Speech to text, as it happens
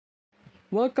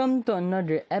Welcome to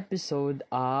another episode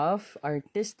of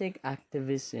Artistic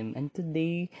Activism, and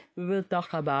today we will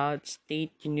talk about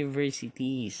state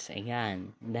universities.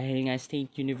 Ayan, dahil nga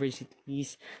state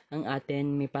universities ang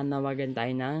atin, may panawagan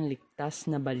tayo ng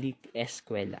Ligtas na Balik,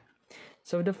 Eskwela.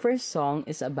 So the first song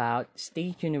is about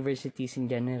state universities in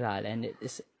general, and it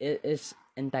is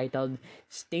entitled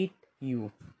State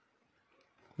U.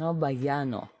 No ba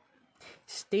yan, no?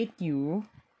 State U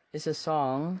is a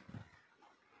song.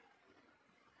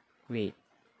 Wait.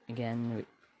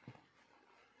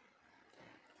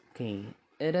 Okay.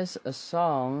 It is a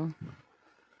song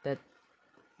that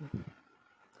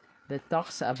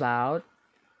talks about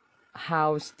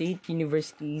how state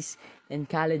universities and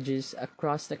colleges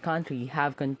across the country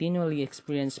have continually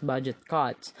experienced budget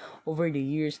cuts over the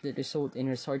years that result in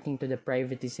resorting to the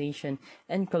privatization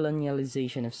and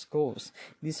colonialization of schools.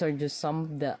 These are just some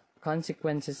of the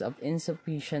consequences of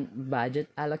insufficient budget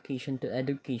allocation to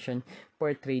education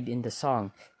portrayed in the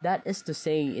song. That is to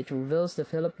say, it reveals the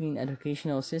Philippine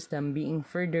educational system being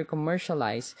further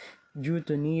commercialized due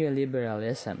to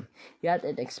neoliberalism. Yet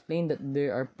it explained that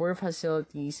there are poor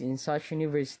facilities in such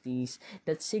universities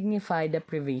that signify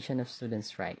deprivation of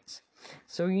students' rights.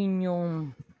 So yun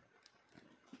yung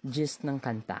gist ng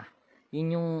kanta. Yun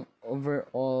yung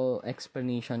overall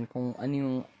explanation kung ano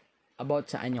yung about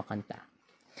saan yung kanta.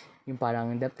 Yung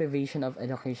parang deprivation of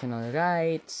educational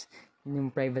rights,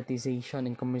 yung privatization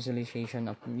and commercialization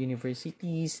of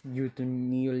universities due to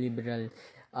neoliberal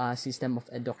system of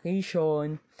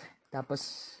education.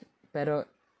 Tapos, pero,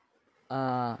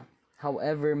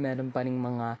 however, meron pa ring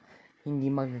mga hindi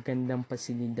magagandang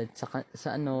pasilidad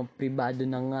sa pribado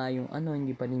na nga yung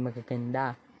hindi pa rin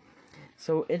magaganda.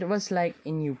 So, it was like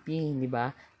in UP, di ba?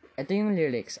 Ito yung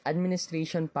lyrics.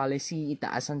 Administration policy,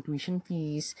 itaas ang tuition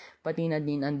fees, pati na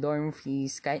din ang dorm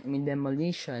fees, kahit may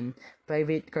demolition,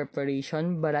 private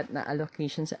corporation, barat na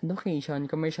allocation sa education,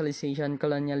 commercialization,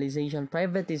 colonialization,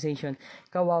 privatization,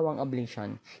 kawawang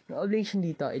oblation. Yung oblation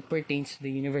dito, it pertains to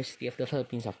the University of the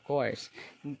Philippines, of course.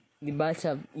 Diba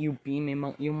sa UP,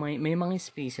 may mga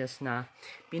spaces na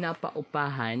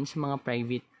pinapaupahan sa mga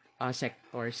private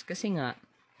sectors kasi nga,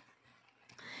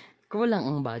 kulang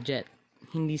ang budget.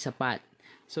 Hindi sapat.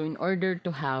 So, in order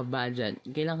to have budget,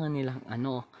 kailangan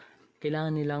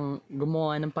nilang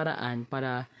gumawa ng paraan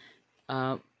para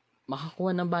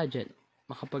makakuha ng budget,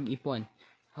 makapag-ipon.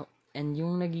 And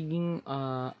yung nagiging,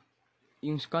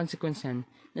 yung consequence yan,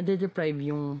 nade-deprive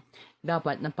yung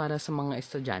dapat na para sa mga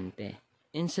estudyante.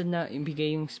 Instead na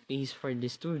ibigay yung space for the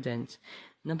students,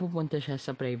 napupunta siya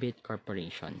sa private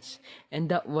corporations. And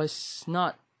that was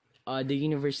not the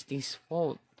university's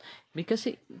fault. Because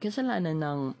kasalanan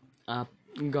ng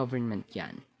government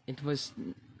yan. It was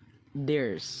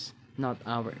theirs, not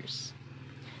ours.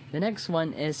 The next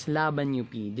one is LABAN UP.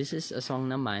 This is a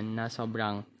song naman na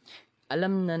sobrang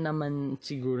alam na naman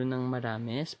siguro ng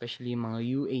marami, especially mga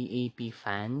UAAP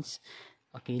fans.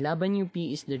 Okay, LABAN UP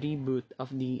is the reboot of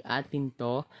the Atin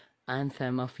To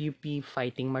anthem of UP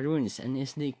Fighting Maroons and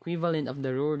is the equivalent of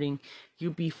the roaring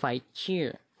UP Fight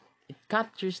Cheer. It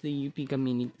captures the UP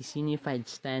community's unified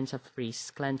stance of praise,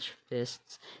 clenched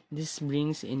fists. This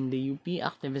brings in the UP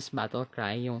activist battle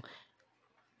cry, yung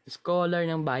scholar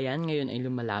ng bayan ngayon ay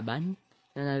lumalaban,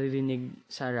 na naririnig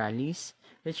sa rallies,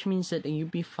 which means that the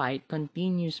UP fight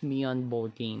continues beyond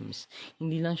ball games.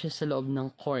 Hindi lang siya sa loob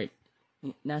ng court,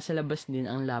 nasa labas din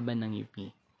ang laban ng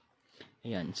UP.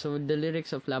 Ayan. So, the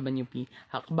lyrics of Laban UP,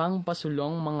 hakbang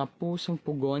pasulong, mga pusong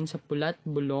pugon, sa pulat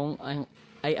bulong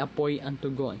ay apoy ang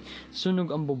tugon. Sunog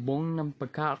ang bubong ng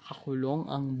pagkakakulong,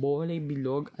 ang bolay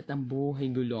bilog at ang buhay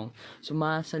gulong.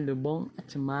 Sumasalubong at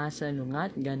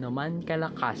sumasalungat, ganoman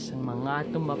kalakas ang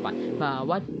mga tumapat.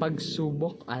 Bawat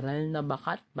pagsubok, aral na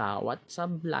bakat, bawat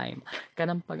sublime,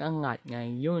 kanang pag-angat.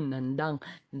 Ngayon, handang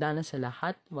dana sa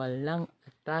lahat, walang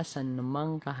atrasan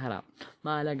namang kaharap.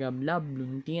 Malagablab,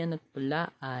 luntian at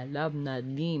pula, alab na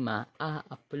di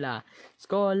maaapula.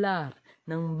 Scholar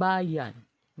ng bayan,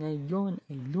 ngayon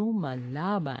ay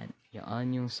lumalaban.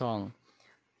 Yan yung song.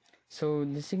 So,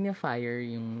 the signifier,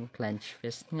 yung clench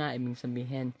fist nga, ibig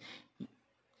sabihin,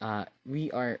 we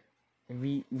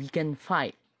can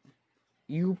fight.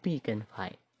 UP can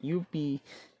fight. UP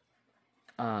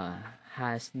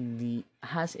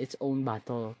has its own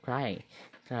battle cry.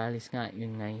 Karalis nga,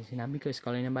 yun nga yung sinabi ko,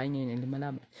 scholar na bayan yun, ay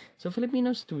lumalaban. So,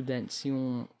 Filipino students,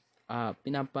 yung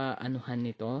pinapaanuhan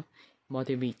nito,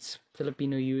 motivates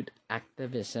Filipino youth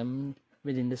activism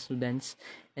within the students.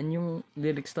 And yung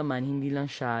lyrics naman, hindi lang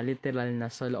siya literal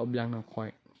na sa loob lang ng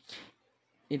court.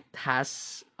 It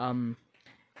has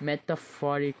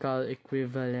metaphorical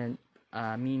equivalent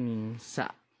meaning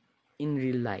sa in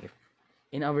real life.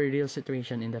 in our real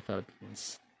situation in the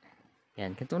Philippines.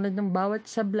 Yan, katulad ng bawat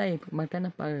sablay,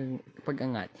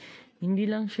 pag-angat, hindi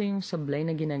lang siya yung sablay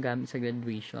na ginagamit sa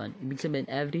graduation. Ibig sabihin,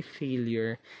 every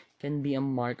failure can be a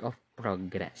mark of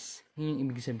progress. Yun yung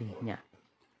ibig sabihin niya.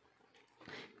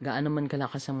 Gaano man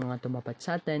kalakas ang mga tumapat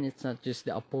sa atin, it's not just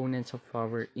the opponents of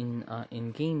our in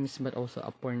games, but also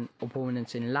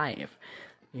opponents in life.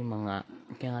 Yung mga,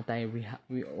 kaya nga tayo,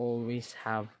 we always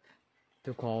have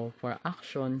to call for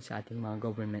action sa ating mga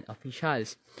government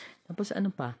officials. Tapos ano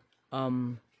pa?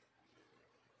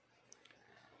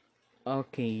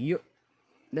 Okay,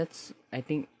 that's, I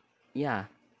think,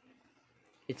 yeah,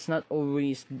 it's not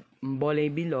always bolay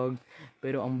bilog,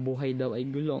 pero ang buhay daw ay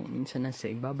gulong. Minsan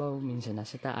nasa ibabaw, minsan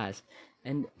nasa taas.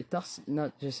 And it talks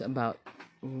not just about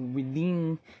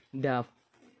within the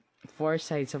four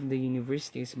sides of the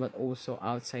universities, but also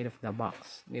outside of the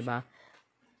box, diba?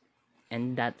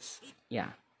 And that's,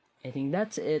 yeah, I think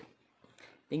that's it.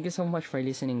 Thank you so much for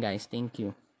listening, guys. Thank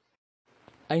you.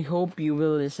 I hope you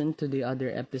will listen to the other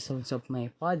episodes of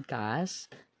my podcast.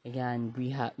 Again,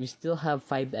 we still have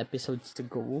 5 episodes to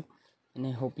go, and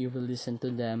I hope you will listen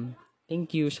to them.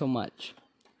 Thank you so much.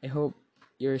 I hope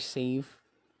you're safe.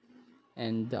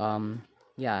 And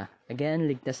yeah, again,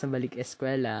 Ligtas na Balik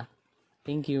Eskwela.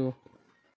 Thank you.